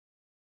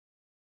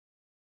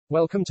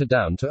Welcome to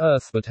Down to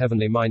Earth but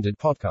Heavenly Minded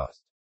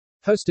podcast.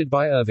 Hosted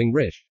by Irving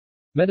Risch.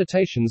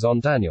 Meditations on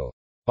Daniel.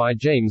 By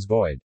James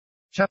Boyd.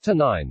 Chapter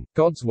 9,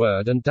 God's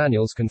Word and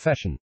Daniel's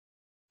Confession.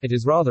 It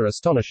is rather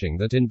astonishing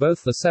that in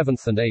both the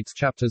 7th and 8th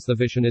chapters the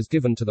vision is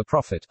given to the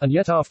prophet, and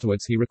yet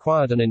afterwards he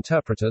required an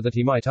interpreter that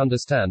he might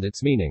understand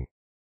its meaning.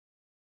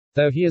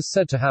 Though he is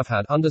said to have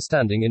had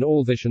understanding in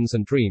all visions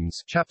and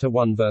dreams, chapter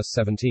 1 verse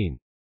 17.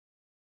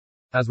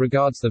 As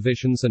regards the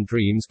visions and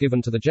dreams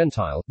given to the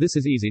Gentile, this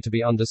is easy to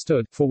be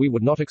understood, for we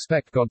would not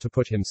expect God to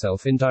put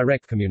himself in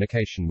direct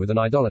communication with an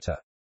idolater.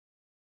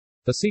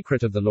 The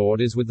secret of the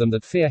Lord is with them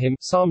that fear him,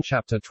 Psalm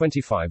chapter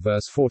 25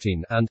 verse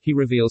 14, and he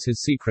reveals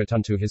his secret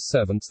unto his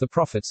servants the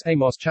prophets,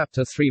 Amos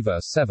chapter 3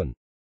 verse 7.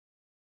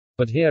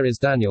 But here is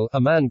Daniel, a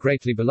man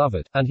greatly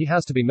beloved, and he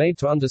has to be made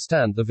to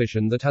understand the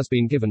vision that has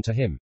been given to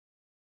him.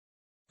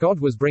 God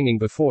was bringing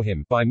before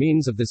him, by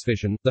means of this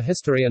vision, the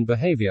history and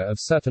behavior of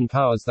certain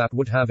powers that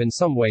would have in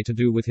some way to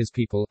do with his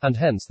people, and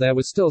hence there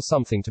was still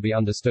something to be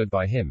understood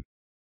by him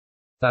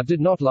that did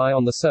not lie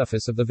on the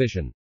surface of the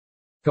vision.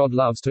 God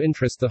loves to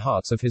interest the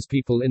hearts of his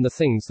people in the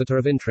things that are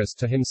of interest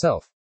to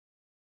himself.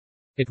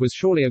 It was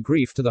surely a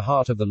grief to the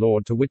heart of the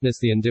Lord to witness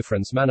the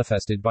indifference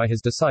manifested by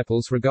his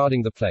disciples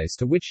regarding the place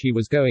to which he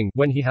was going,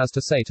 when he has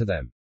to say to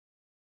them,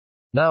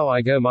 "Now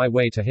I go my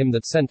way to him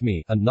that sent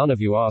me, and none of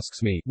you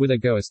asks me, whither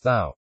goest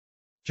thou?"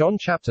 John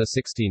chapter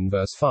 16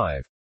 verse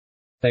 5.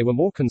 They were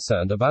more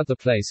concerned about the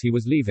place he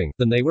was leaving,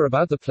 than they were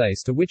about the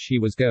place to which he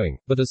was going,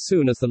 but as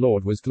soon as the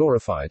Lord was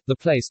glorified, the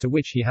place to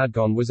which he had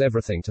gone was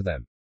everything to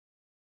them.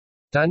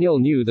 Daniel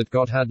knew that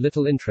God had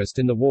little interest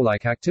in the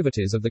warlike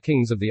activities of the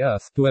kings of the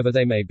earth, whoever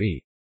they may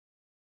be.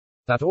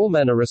 That all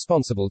men are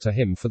responsible to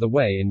him for the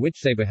way in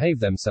which they behave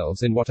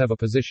themselves in whatever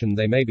position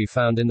they may be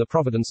found in the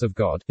providence of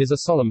God, is a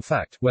solemn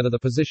fact, whether the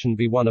position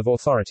be one of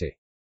authority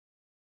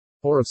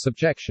or of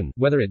subjection,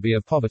 whether it be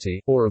of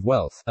poverty, or of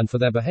wealth, and for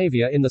their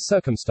behavior in the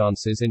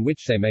circumstances in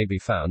which they may be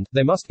found,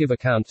 they must give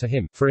account to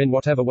him, for in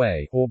whatever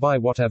way, or by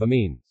whatever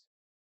means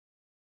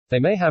they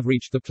may have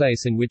reached the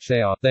place in which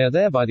they are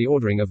there by the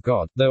ordering of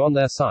God, though on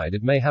their side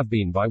it may have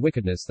been by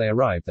wickedness they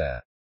arrived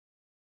there.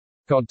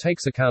 God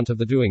takes account of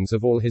the doings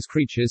of all his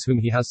creatures whom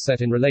he has set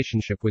in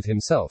relationship with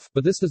himself,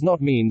 but this does not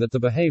mean that the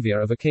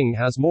behavior of a king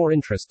has more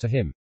interest to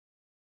him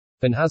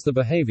than has the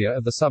behavior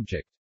of the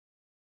subject.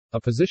 A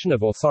position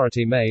of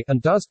authority may,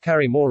 and does,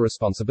 carry more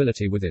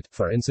responsibility with it,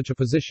 for in such a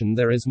position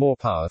there is more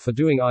power for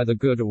doing either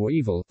good or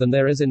evil, than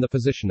there is in the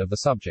position of the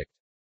subject.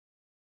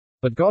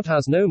 But God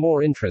has no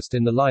more interest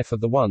in the life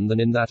of the one than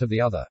in that of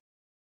the other.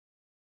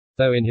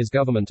 Though in his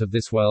government of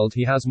this world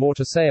he has more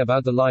to say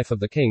about the life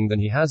of the king than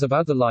he has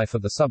about the life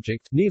of the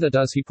subject, neither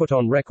does he put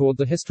on record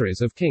the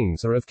histories of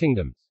kings or of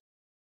kingdoms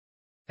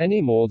any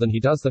more than he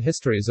does the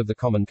histories of the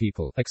common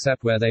people,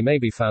 except where they may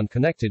be found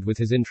connected with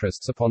his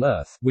interests upon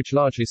earth, which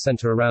largely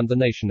center around the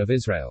nation of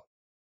Israel.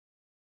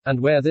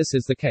 And where this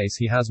is the case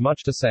he has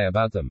much to say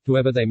about them,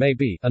 whoever they may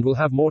be, and will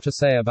have more to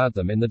say about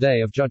them in the day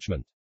of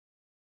judgment.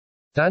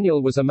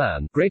 Daniel was a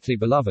man, greatly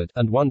beloved,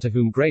 and one to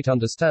whom great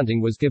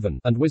understanding was given,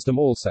 and wisdom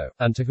also,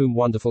 and to whom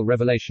wonderful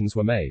revelations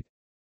were made.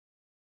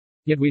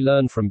 Yet we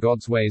learn from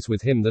God's ways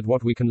with him that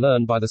what we can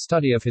learn by the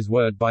study of his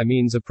word by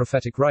means of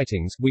prophetic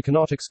writings, we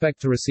cannot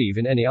expect to receive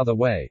in any other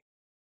way.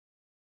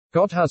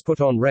 God has put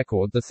on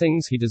record the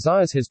things he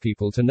desires his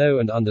people to know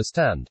and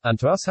understand, and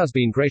to us has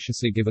been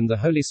graciously given the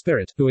Holy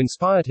Spirit, who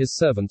inspired his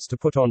servants to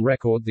put on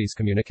record these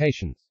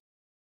communications,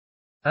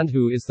 and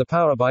who is the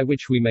power by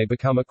which we may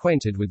become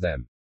acquainted with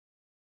them.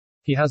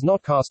 He has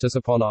not cast us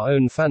upon our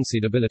own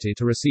fancied ability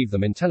to receive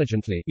them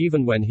intelligently,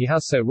 even when he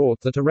has so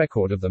wrought that a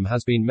record of them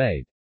has been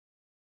made.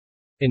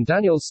 In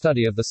Daniel's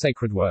study of the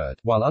sacred word,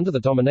 while under the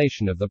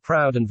domination of the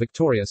proud and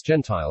victorious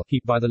Gentile,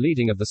 he, by the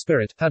leading of the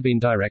Spirit, had been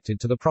directed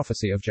to the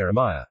prophecy of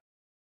Jeremiah,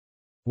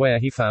 where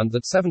he found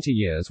that 70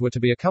 years were to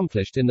be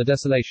accomplished in the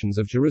desolations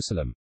of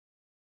Jerusalem.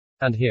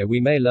 And here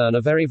we may learn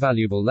a very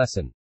valuable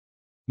lesson.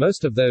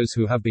 Most of those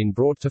who have been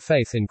brought to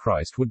faith in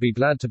Christ would be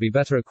glad to be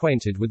better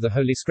acquainted with the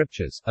Holy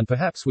Scriptures, and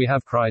perhaps we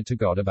have cried to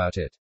God about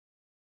it,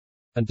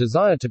 and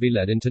desired to be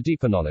led into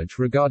deeper knowledge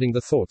regarding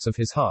the thoughts of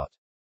his heart.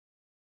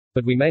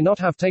 But we may not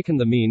have taken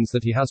the means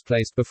that he has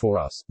placed before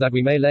us, that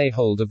we may lay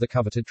hold of the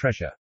coveted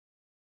treasure.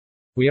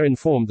 We are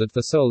informed that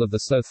the soul of the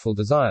slothful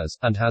desires,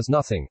 and has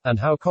nothing, and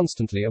how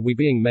constantly are we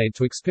being made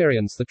to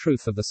experience the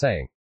truth of the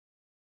saying,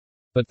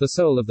 "But the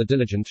soul of the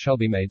diligent shall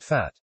be made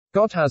fat."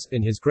 God has,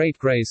 in his great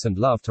grace and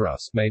love to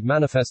us, made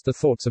manifest the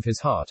thoughts of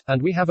his heart,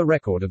 and we have a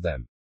record of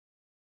them.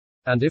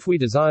 And if we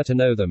desire to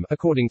know them,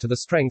 according to the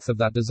strength of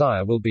that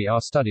desire will be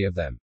our study of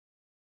them.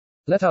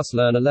 Let us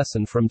learn a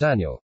lesson from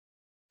Daniel.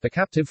 The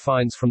captive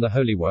finds from the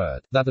Holy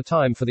Word, that the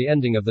time for the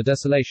ending of the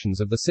desolations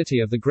of the city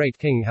of the great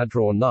king had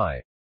drawn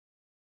nigh.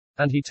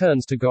 And he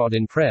turns to God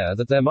in prayer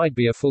that there might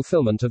be a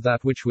fulfillment of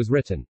that which was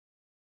written.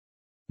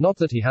 Not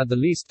that he had the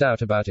least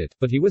doubt about it,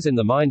 but he was in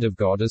the mind of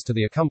God as to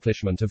the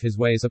accomplishment of his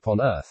ways upon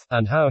earth,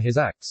 and how his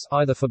acts,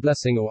 either for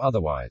blessing or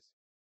otherwise,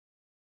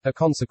 are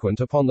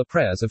consequent upon the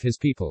prayers of his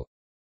people.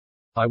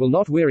 I will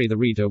not weary the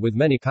reader with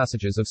many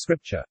passages of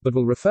scripture, but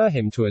will refer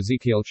him to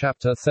Ezekiel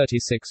chapter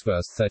 36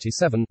 verse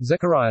 37,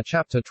 Zechariah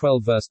chapter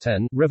 12 verse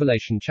 10,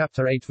 Revelation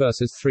chapter 8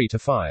 verses 3 to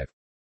 5.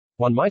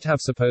 One might have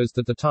supposed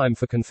that the time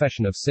for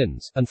confession of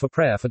sins, and for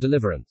prayer for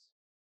deliverance,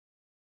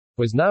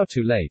 was now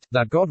too late,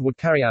 that God would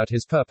carry out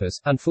his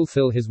purpose, and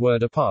fulfill his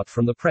word apart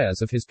from the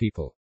prayers of his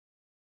people.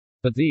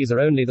 But these are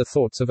only the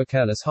thoughts of a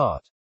careless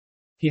heart.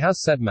 He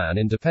has set man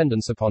in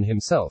dependence upon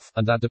himself,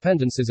 and that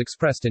dependence is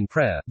expressed in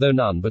prayer, though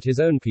none but his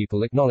own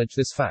people acknowledge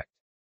this fact.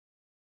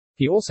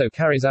 He also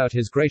carries out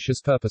his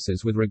gracious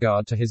purposes with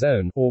regard to his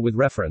own, or with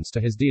reference to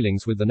his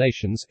dealings with the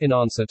nations, in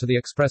answer to the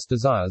expressed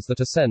desires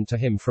that ascend to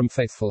him from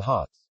faithful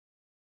hearts.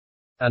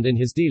 And in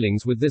his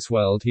dealings with this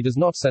world he does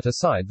not set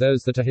aside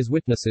those that are his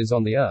witnesses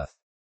on the earth.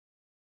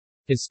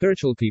 His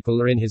spiritual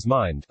people are in his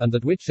mind, and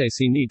that which they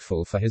see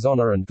needful for his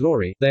honor and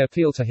glory, they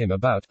appeal to him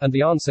about, and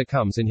the answer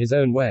comes in his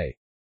own way,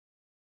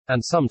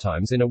 and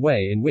sometimes in a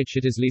way in which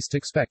it is least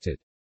expected.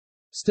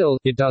 Still,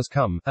 it does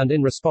come, and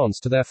in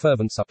response to their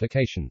fervent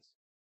supplications.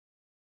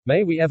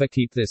 May we ever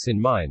keep this in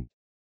mind.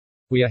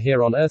 We are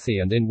here on earth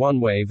and in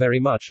one way very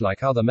much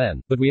like other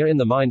men, but we are in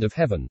the mind of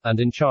heaven, and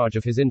in charge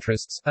of his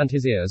interests, and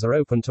his ears are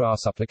open to our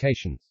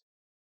supplications.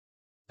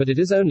 But it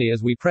is only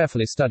as we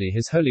prayerfully study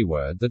his holy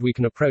word that we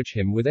can approach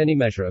him with any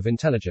measure of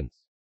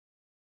intelligence.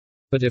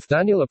 But if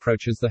Daniel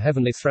approaches the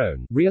heavenly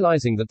throne,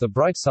 realizing that the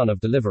bright sun of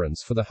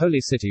deliverance for the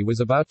holy city was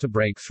about to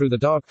break through the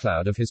dark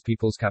cloud of his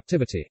people's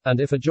captivity,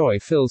 and if a joy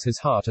fills his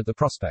heart at the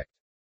prospect,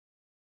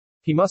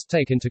 he must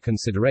take into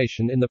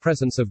consideration in the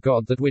presence of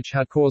God that which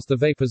had caused the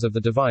vapors of the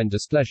divine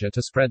displeasure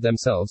to spread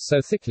themselves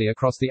so thickly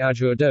across the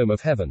azure dome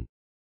of heaven.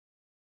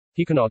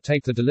 He cannot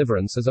take the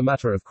deliverance as a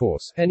matter of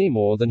course, any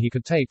more than he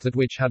could take that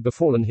which had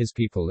befallen his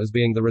people as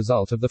being the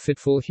result of the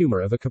fitful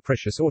humor of a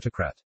capricious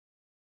autocrat.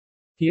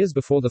 He is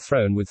before the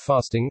throne with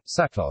fasting,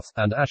 sackcloth,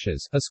 and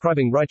ashes,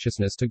 ascribing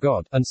righteousness to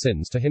God, and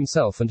sins to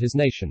himself and his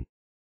nation.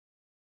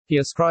 He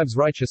ascribes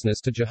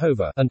righteousness to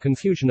Jehovah, and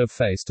confusion of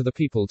face to the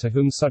people to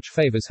whom such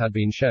favors had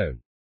been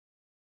shown.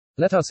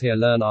 Let us here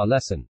learn our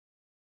lesson.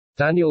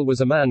 Daniel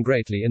was a man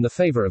greatly in the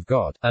favor of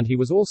God, and he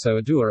was also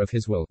a doer of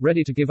his will,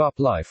 ready to give up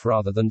life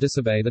rather than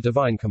disobey the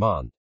divine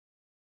command.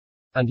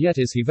 And yet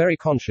is he very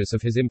conscious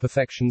of his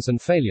imperfections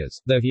and failures,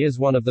 though he is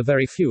one of the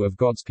very few of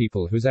God's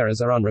people whose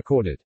errors are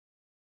unrecorded.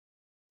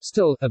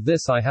 Still, of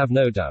this I have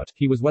no doubt,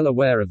 he was well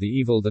aware of the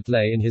evil that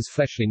lay in his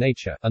fleshly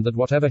nature, and that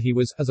whatever he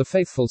was, as a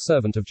faithful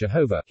servant of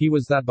Jehovah, he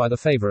was that by the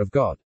favor of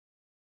God.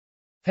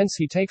 Hence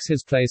he takes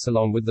his place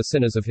along with the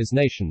sinners of his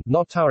nation,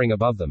 not towering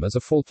above them as a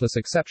faultless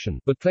exception,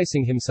 but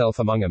placing himself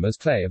among them as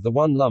clay of the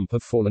one lump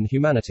of fallen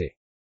humanity.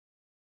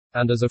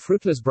 And as a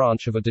fruitless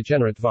branch of a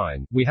degenerate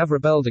vine, we have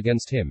rebelled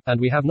against him, and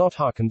we have not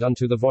hearkened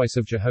unto the voice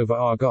of Jehovah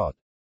our God.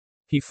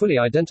 He fully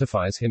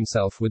identifies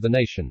himself with the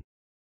nation.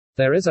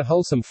 There is a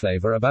wholesome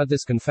flavor about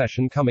this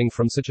confession coming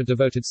from such a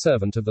devoted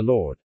servant of the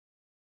Lord.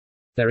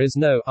 There is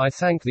no, I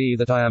thank thee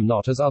that I am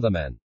not as other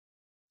men.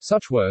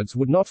 Such words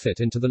would not fit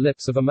into the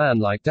lips of a man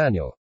like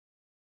Daniel.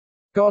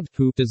 God,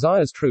 who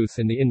desires truth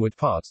in the inward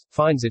parts,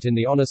 finds it in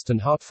the honest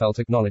and heartfelt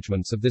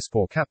acknowledgments of this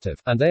poor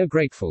captive, and they are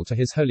grateful to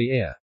his holy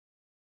ear.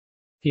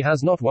 He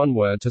has not one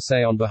word to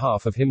say on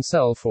behalf of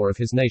himself or of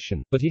his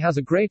nation, but he has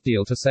a great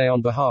deal to say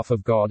on behalf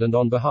of God and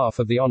on behalf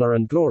of the honor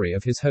and glory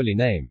of his holy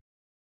name.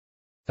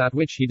 That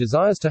which he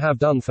desires to have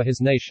done for his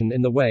nation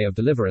in the way of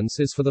deliverance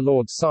is for the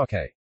Lord's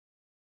sake.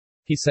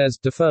 He says,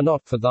 Defer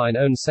not for thine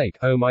own sake,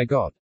 O my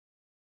God.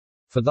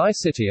 For thy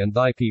city and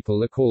thy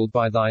people are called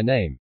by thy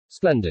name.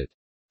 Splendid.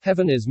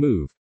 Heaven is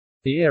moved.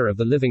 The ear of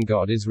the living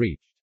God is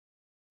reached.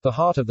 The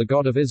heart of the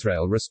God of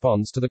Israel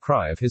responds to the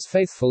cry of his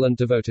faithful and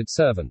devoted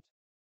servant.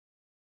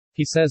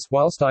 He says,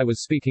 Whilst I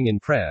was speaking in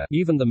prayer,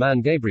 even the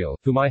man Gabriel,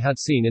 whom I had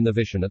seen in the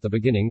vision at the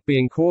beginning,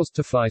 being caused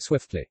to fly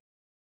swiftly,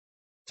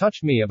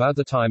 touched me about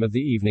the time of the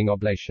evening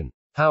oblation.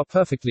 How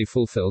perfectly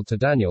fulfilled to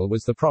Daniel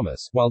was the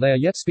promise, while they are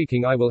yet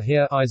speaking I will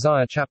hear,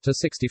 Isaiah chapter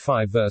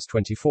 65 verse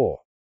 24.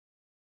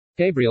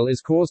 Gabriel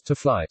is caused to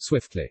fly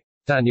swiftly.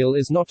 Daniel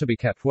is not to be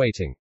kept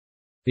waiting.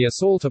 The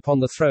assault upon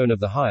the throne of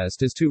the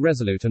highest is too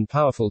resolute and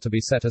powerful to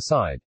be set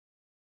aside.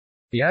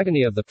 The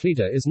agony of the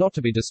pleader is not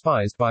to be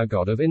despised by a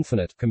God of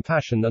infinite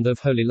compassion and of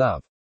holy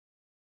love.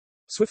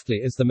 Swiftly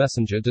is the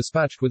messenger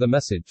dispatched with a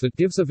message that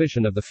gives a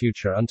vision of the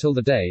future until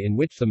the day in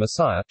which the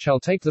Messiah shall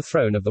take the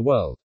throne of the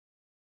world.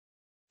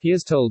 He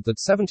is told that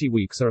 70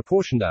 weeks are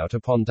apportioned out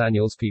upon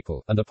Daniel's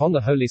people, and upon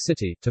the holy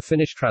city, to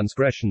finish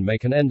transgression,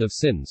 make an end of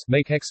sins,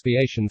 make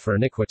expiation for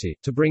iniquity,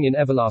 to bring in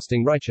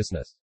everlasting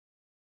righteousness,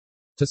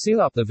 to seal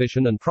up the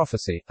vision and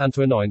prophecy, and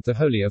to anoint the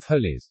Holy of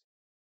Holies.